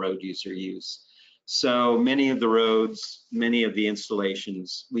vulnerable road user use. So many of the roads, many of the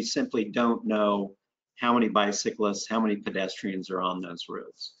installations, we simply don't know how many bicyclists, how many pedestrians are on those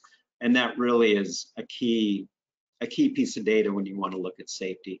roads. And that really is a key piece of data when you want to look at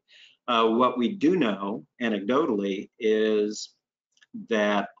safety. What we do know anecdotally is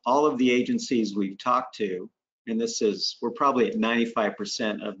that all of the agencies we've talked to, and we're probably at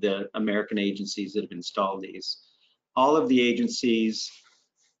 95% of the American agencies that have installed these, all of the agencies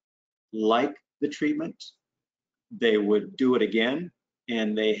like the treatment, they would do it again,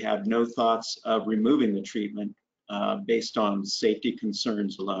 and they have no thoughts of removing the treatment based on safety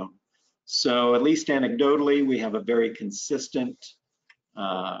concerns alone. So at least anecdotally, we have a very consistent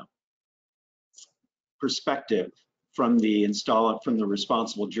perspective from the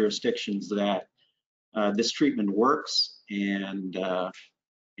responsible jurisdictions that this treatment works, and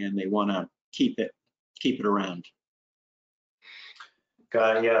they want to keep it around.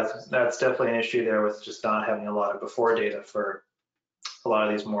 Got it. Yeah, that's definitely an issue there with just not having a lot of before data for a lot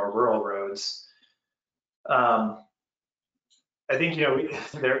of these more rural roads. I think,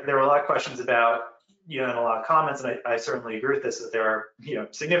 there were a lot of questions about, and a lot of comments, and I certainly agree with this, that there are,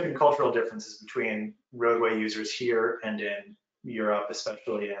 significant cultural differences between roadway users here and in Europe,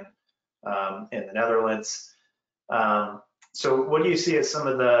 especially in the Netherlands. So what do you see as some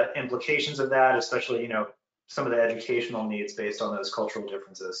of the implications of that, especially, some of the educational needs based on those cultural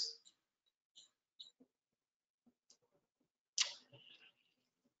differences?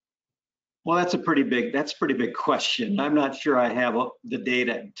 Well, that's a pretty big question. I'm not sure I have the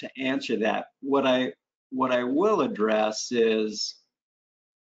data to answer that. What I will address is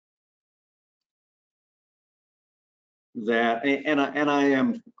that,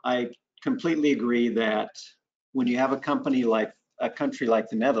 and I completely agree that when you have a country like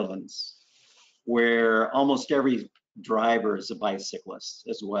the Netherlands, where almost every driver is a bicyclist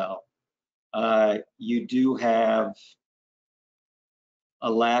as well, you do have a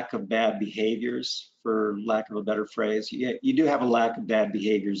lack of bad behaviors, for lack of a better phrase. You do have a lack of bad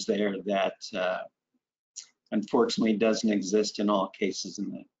behaviors there that unfortunately doesn't exist in all cases in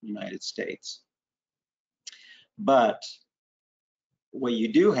the United States. But what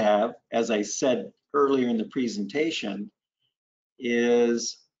you do have, as I said earlier in the presentation,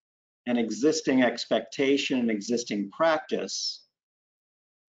 is an existing expectation, an existing practice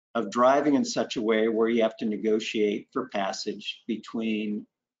of driving in such a way where you have to negotiate for passage between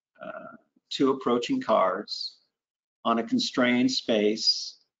two approaching cars on a constrained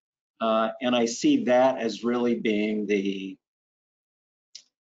space. And I see that as really being the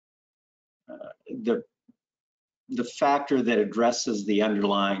factor that addresses the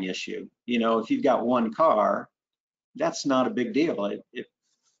underlying issue. You know, if you've got one car, that's not a big deal. If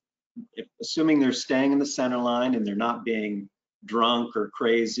assuming they're staying in the center line and they're not being drunk or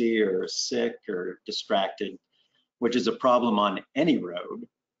crazy or sick or distracted, which is a problem on any road,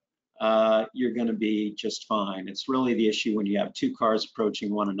 you're going to be just fine. It's really the issue when you have two cars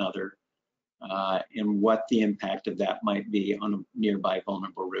approaching one another, and what the impact of that might be on a nearby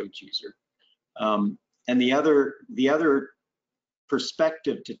vulnerable road user. And the other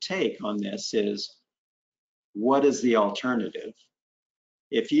perspective to take on this is, what is the alternative?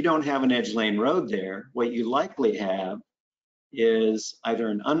 If you don't have an edge lane road there, what you likely have is either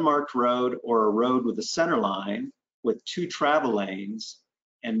an unmarked road or a road with a center line with two travel lanes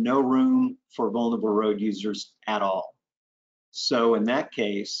and no room for vulnerable road users at all. So in that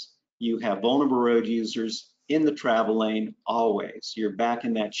case, you have vulnerable road users in the travel lane always. You're back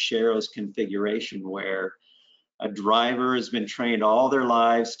in that Sharrow's configuration where a driver has been trained all their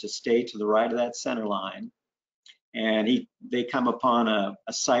lives to stay to the right of that center line, and they come upon a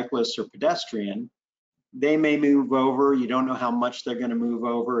cyclist or pedestrian. They may move over. You don't know how much they're going to move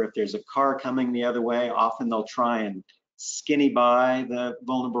over. If there's a car coming the other way, often they'll try and skinny by the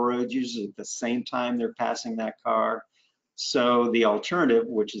vulnerable road users at the same time they're passing that car. So the alternative,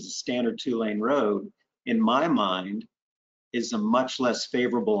 which is a standard two-lane road, in my mind, is a much less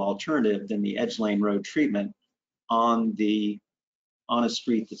favorable alternative than the edge lane road treatment on a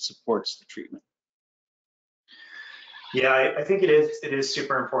street that supports the treatment. Yeah, I think it is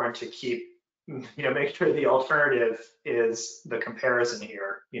super important to keep, make sure the alternative is the comparison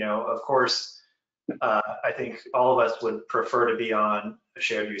here. Of course, I think all of us would prefer to be on a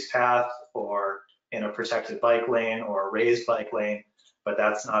shared use path or in a protected bike lane or a raised bike lane, but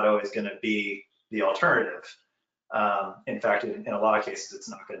that's not always going to be the alternative. In fact, in a lot of cases, it's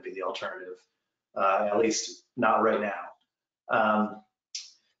not going to be the alternative, at least not right now.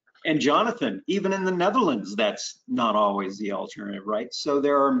 And Jonathan, even in the Netherlands, that's not always the alternative, right? So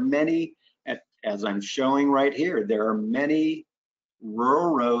there are many, as I'm showing right here, there are many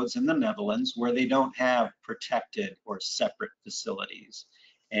rural roads in the Netherlands where they don't have protected or separate facilities.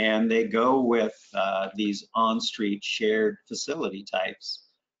 And they go with these on-street shared facility types.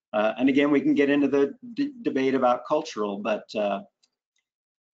 And again, we can get into the debate about cultural, but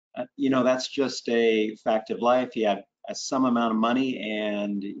that's just a fact of life. You have some amount of money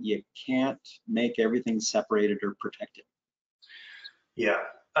and you can't make everything separated or protected. Yeah.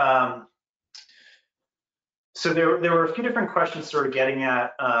 So there were a few different questions sort of getting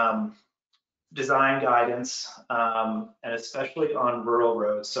at design guidance, and especially on rural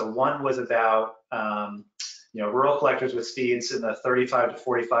roads. So one was about rural collectors with speeds in the 35 to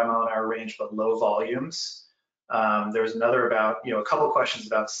 45 mile an hour range, but low volumes. There was another about, a couple of questions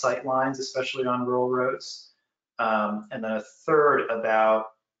about sight lines, especially on rural roads. And then a third about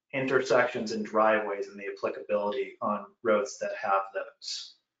intersections and driveways and the applicability on roads that have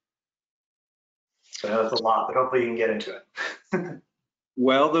those. So I know that's a lot, but hopefully you can get into it.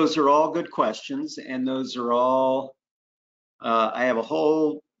 Well, those are all good questions, and those are all, I have a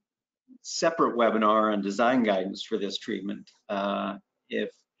whole separate webinar on design guidance for this treatment.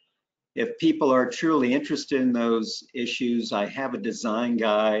 If people are truly interested in those issues, I have a design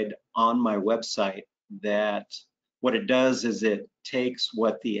guide on my website that what it does is it takes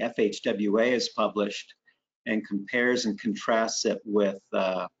what the FHWA has published and compares and contrasts it with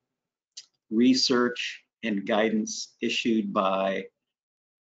research and guidance issued by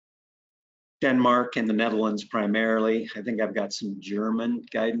Denmark and the Netherlands primarily. I think I've got some German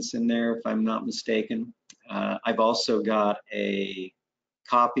guidance in there, if I'm not mistaken. I've also got a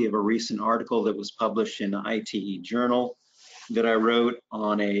copy of a recent article that was published in the ITE Journal that I wrote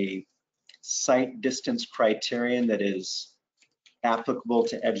on a site distance criterion that is applicable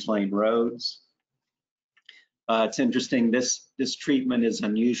to edge lane roads. It's interesting, this treatment is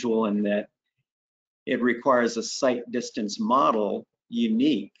unusual in that it requires a site distance model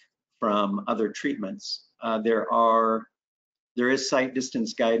unique from other treatments. There is site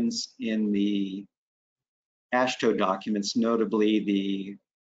distance guidance in the AASHTO documents, notably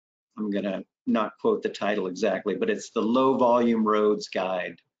I'm gonna not quote the title exactly, but it's the Low Volume Roads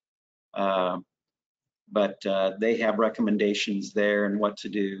Guide. But they have recommendations there and what to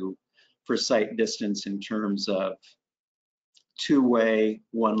do for site distance in terms of two-way,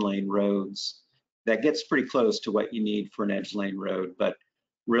 one-lane roads. That gets pretty close to what you need for an edge lane road, but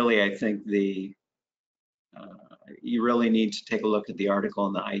really I think you really need to take a look at the article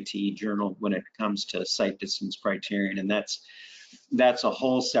in the ITE Journal when it comes to site distance criterion, and that's a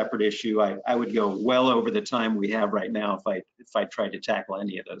whole separate issue. I would go well over the time we have right now if I tried to tackle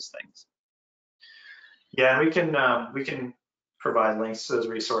any of those things. Yeah, we can provide links to those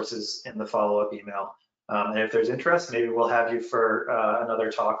resources in the follow-up email. And if there's interest, maybe we'll have you for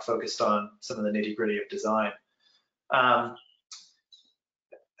another talk focused on some of the nitty-gritty of design.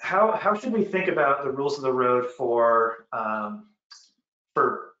 How should we think about the rules of the road for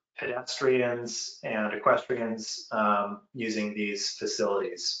pedestrians and equestrians using these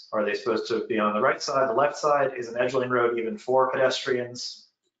facilities? Are they supposed to be on the right side, the left side? Is an edge lane road even for pedestrians?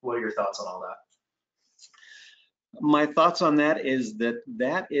 What are your thoughts on all that? My thoughts on that is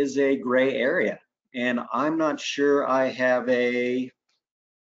that is a gray area, and I'm not sure I have a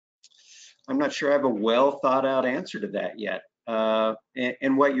well thought out answer to that yet.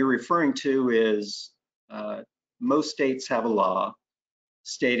 And what you're referring to is most states have a law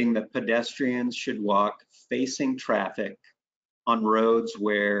stating that pedestrians should walk facing traffic on roads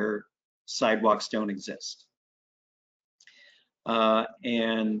where sidewalks don't exist.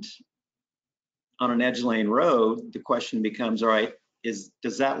 And on an edge lane road, the question becomes, all right,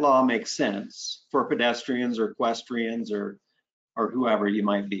 does that law make sense for pedestrians or equestrians or whoever you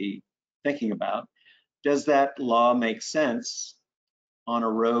might be thinking about? Does that law make sense on a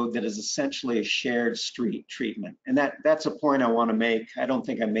road that is essentially a shared street treatment? And that's a point I want to make. I don't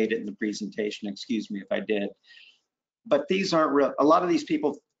think I made it in the presentation, excuse me if I did. But these aren't real. A lot of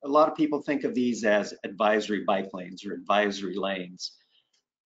people think of these as advisory bike lanes or advisory lanes.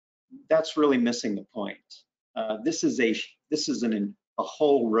 That's really missing the point. This is a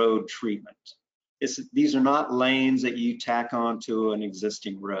whole road treatment. These are not lanes that you tack onto an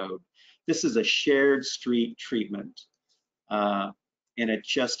existing road. This is a shared street treatment, and it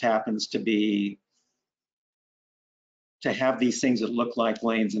just happens to have these things that look like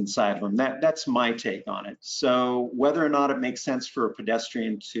lanes inside of them. That's my take on it. So whether or not it makes sense for a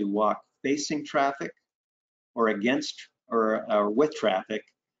pedestrian to walk facing traffic or against or with traffic,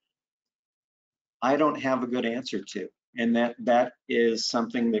 I don't have a good answer to, and that is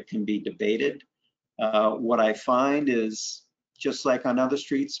something that can be debated. What I find is, just like on other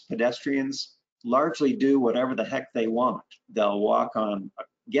streets, pedestrians largely do whatever the heck they want. They'll walk on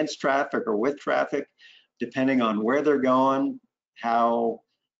against traffic or with traffic, depending on where they're going, how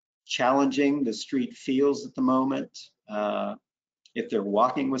challenging the street feels at the moment. If they're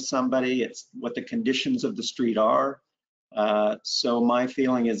walking with somebody, it's what the conditions of the street are. So my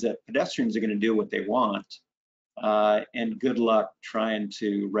feeling is that pedestrians are going to do what they want, and good luck trying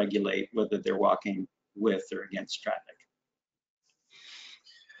to regulate whether they're walking with or against traffic.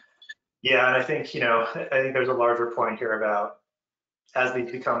 Yeah, and I think there's a larger point here about as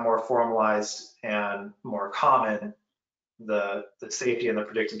these become more formalized and more common, the safety and the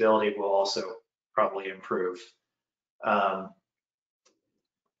predictability will also probably improve.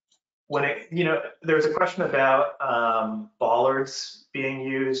 There's a question about bollards being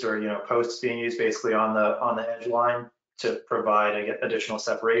used, or posts being used basically on the edge line to provide additional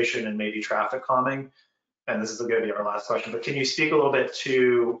separation and maybe traffic calming. And this is going to be our last question, but can you speak a little bit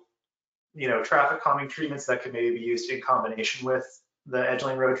to traffic calming treatments that could maybe be used in combination with the edge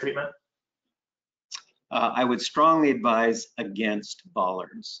lane road treatment? I would strongly advise against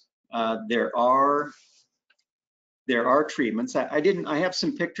bollards. There are treatments. I have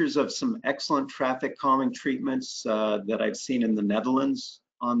some pictures of some excellent traffic calming treatments that I've seen in the Netherlands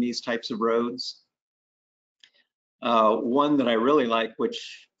on these types of roads. One that I really like,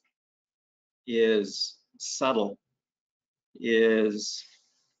 which is subtle,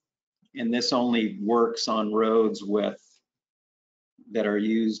 and this only works on roads with that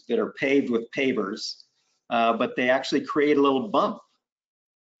are paved with pavers, but they actually create a little bump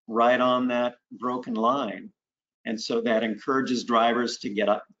right on that broken line. And so that encourages drivers to get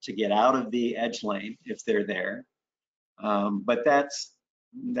out of the edge lane if they're there. But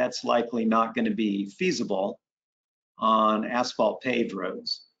that's likely not going to be feasible on asphalt paved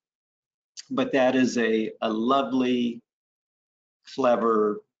roads. But that is a lovely,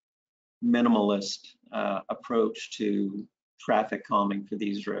 clever, minimalist approach to traffic calming for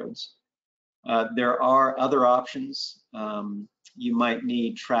these roads. There are other options. You might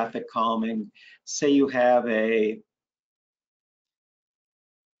need traffic calming. Say you have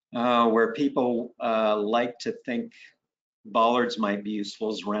where people like to think bollards might be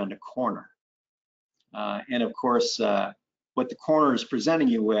useful is around a corner. And of course, what the corner is presenting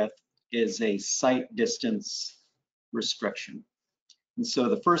you with is a sight distance restriction. And so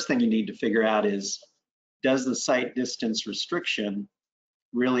the first thing you need to figure out is, does the sight distance restriction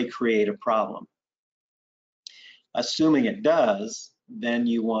really create a problem? Assuming it does, then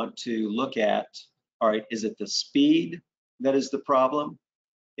you want to look at, all right, is it the speed that is the problem?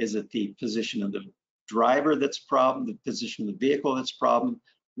 Is it the position of the driver that's the problem, the position of the vehicle that's the problem?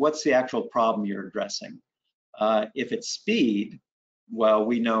 What's the actual problem you're addressing? If it's speed, well,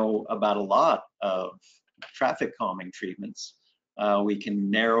 we know about a lot of traffic calming treatments. We can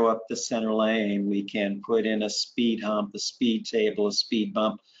narrow up the center lane, we can put in a speed hump, a speed table, a speed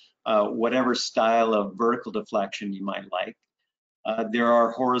bump, whatever style of vertical deflection you might like. There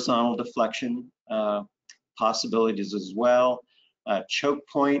are horizontal deflection possibilities as well. Choke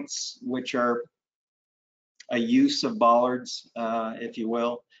points, which are a use of bollards, if you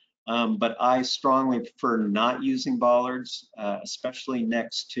will. But I strongly prefer not using bollards, especially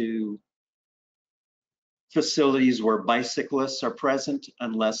next to facilities where bicyclists are present,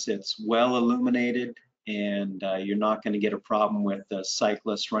 unless it's well illuminated and you're not going to get a problem with the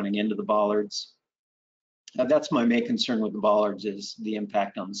cyclists running into the bollards. That's my main concern with the bollards, is the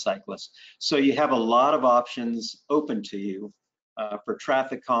impact on the cyclists. So you have a lot of options open to you for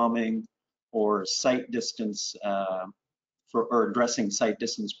traffic calming or sight distance, or addressing sight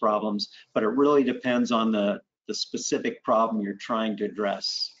distance problems, but it really depends on the specific problem you're trying to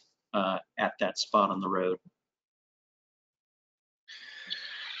address at that spot on the road.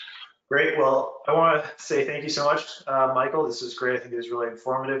 Great. Well, I want to say thank you so much, Michael. This was great. I think it was really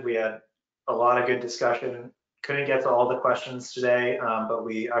informative. We had a lot of good discussion. Couldn't get to all the questions today, but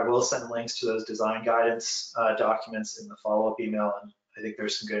I will send links to those design guidance documents in the follow-up email. And I think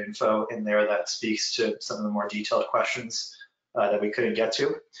there's some good info in there that speaks to some of the more detailed questions that we couldn't get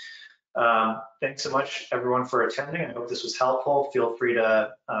to. Thanks so much, everyone, for attending. I hope this was helpful. Feel free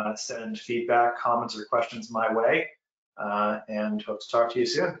to send feedback, comments, or questions my way, and hope to talk to you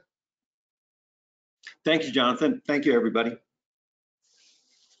soon. Thank you, Jonathan. Thank you, everybody.